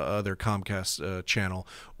Comcast channel,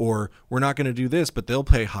 or we're not going to do this, but they'll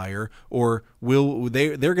pay higher, or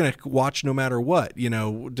they're going to watch no matter what,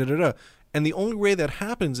 And the only way that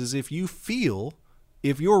happens is if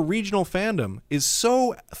your regional fandom is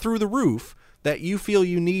so through the roof that you feel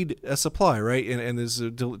you need a supply, right? And there's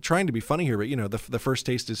trying to be funny here, but the first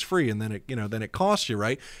taste is free, and then it costs you,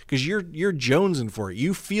 right? Because you're jonesing for it.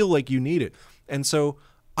 You feel like you need it, and so.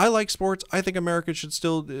 I like sports. I think America should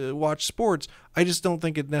still watch sports. I just don't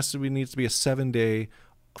think it necessarily needs to be a 7-day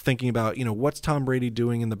thinking about, what's Tom Brady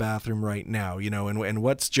doing in the bathroom right now, and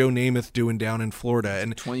what's Joe Namath doing down in Florida.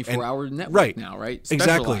 And 24-hour network now, right?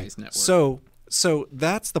 Specialized network. So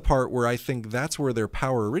that's the part where I think that's where their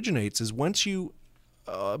power originates, is once you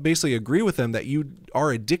basically agree with them that you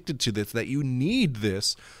are addicted to this, that you need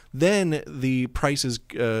this, then the prices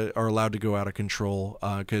are allowed to go out of control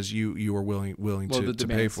because you are willing to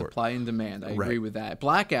pay for it. Supply and demand. I agree with that.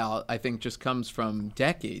 Blackout, I think, just comes from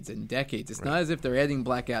decades and decades. It's not as if they're adding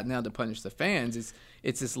blackout now to punish the fans.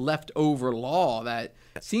 It's this leftover law that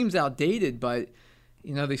seems outdated, but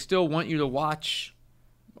they still want you to watch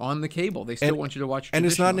on the cable. They still want you to watch. And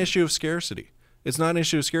it's not an issue of scarcity. It's not an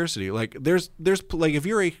issue of scarcity. Like there's like if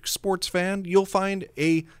you're a sports fan, you'll find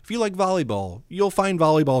if you like volleyball, you'll find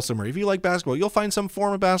volleyball somewhere. If you like basketball, you'll find some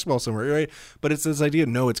form of basketball somewhere, right? But it's this idea,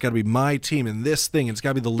 no, it's got to be my team and this thing. It's got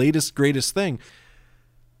to be the latest, greatest thing.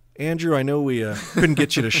 Andrew, I know we couldn't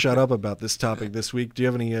get you to shut up about this topic this week. Do you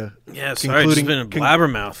have any sorry, it's been a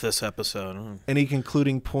blabbermouth this episode. Any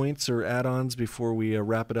concluding points or add-ons before we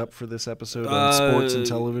wrap it up for this episode on sports and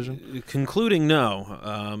television? Concluding,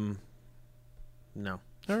 no. No.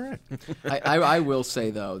 All right. I will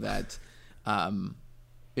say, though, that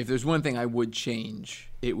if there's one thing I would change,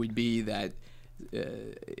 it would be that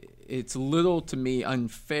it's a little, to me,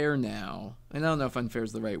 unfair now. And I don't know if unfair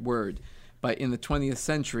is the right word, but in the 20th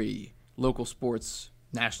century, local sports,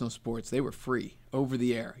 national sports, they were free, over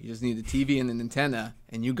the air. You just needed a TV and an antenna,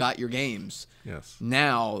 and you got your games. Yes.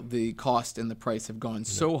 Now the cost and the price have gone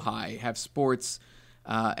so high. Have sports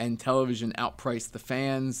and television outpriced the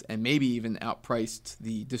fans, and maybe even outpriced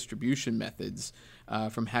the distribution methods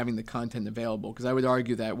from having the content available. Because I would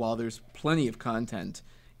argue that while there's plenty of content,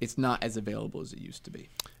 it's not as available as it used to be.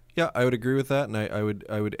 Yeah, I would agree with that, and I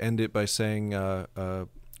would end it by saying,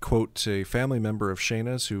 quote, a family member of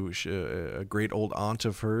Shayna's, a great old aunt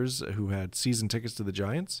of hers, who had season tickets to the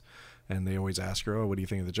Giants, and they always ask her, "Oh, what do you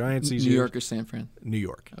think of the Giants?" New York or San Fran? New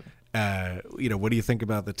York. Okay. What do you think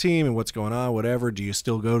about the team and what's going on, whatever? Do you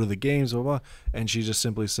still go to the games, blah, blah? And she just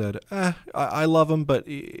simply said, I love them, but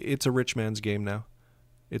it's a rich man's game now.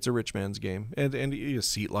 It's a rich man's game. And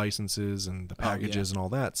seat licenses and the packages and all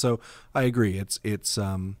that. So I agree.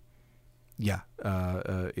 The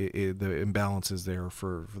imbalance is there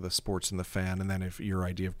for the sports and the fan. And then if your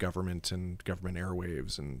idea of government and government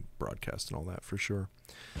airwaves and broadcast and all that, for sure.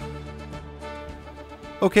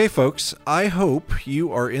 Okay, folks, I hope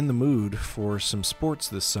you are in the mood for some sports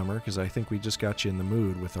this summer, because I think we just got you in the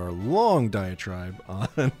mood with our long diatribe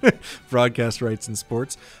on broadcast rights and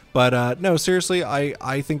sports. But no, seriously,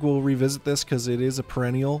 I think we'll revisit this because it is a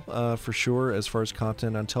perennial for sure as far as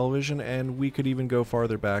content on television, and we could even go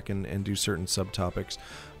farther back and do certain subtopics.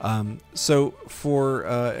 So for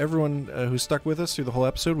everyone who stuck with us through the whole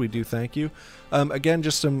episode, we do thank you. Again,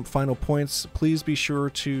 just some final points. Please be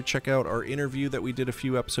sure to check out our interview that we did a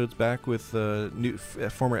few episodes back with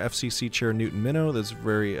former FCC Chair Newton Minow. That's a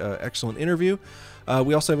very excellent interview.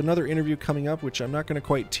 We also have another interview coming up, which I'm not going to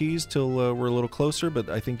quite tease till we're a little closer, but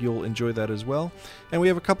I think you'll enjoy that as well. And we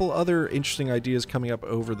have a couple other interesting ideas coming up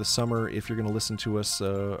over the summer if you're going to listen to us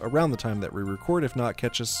around the time that we record. If not,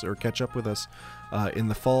 catch up with us in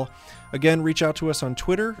the fall. Again, reach out to us on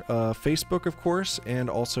Twitter, Facebook, of course, and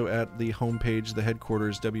also at the homepage, the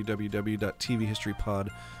headquarters,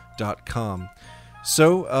 www.tvhistorypod.com.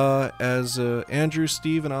 So, as Andrew,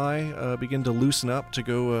 Steve, and I begin to loosen up to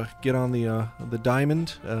go get on the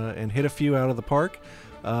diamond and hit a few out of the park,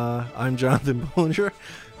 I'm Jonathan Bollinger.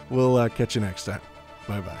 We'll catch you next time.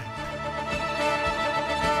 Bye-bye.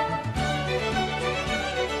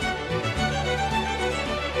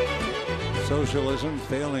 Socialism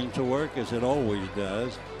failing to work as it always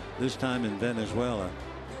does, this time in Venezuela.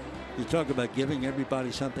 You talk about giving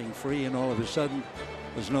everybody something free, and all of a sudden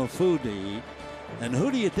there's no food to eat. And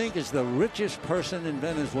who do you think is the richest person in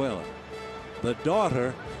Venezuela? The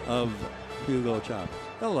daughter of Hugo Chavez.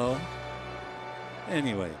 Hello.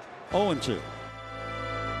 Anyway, 0-2.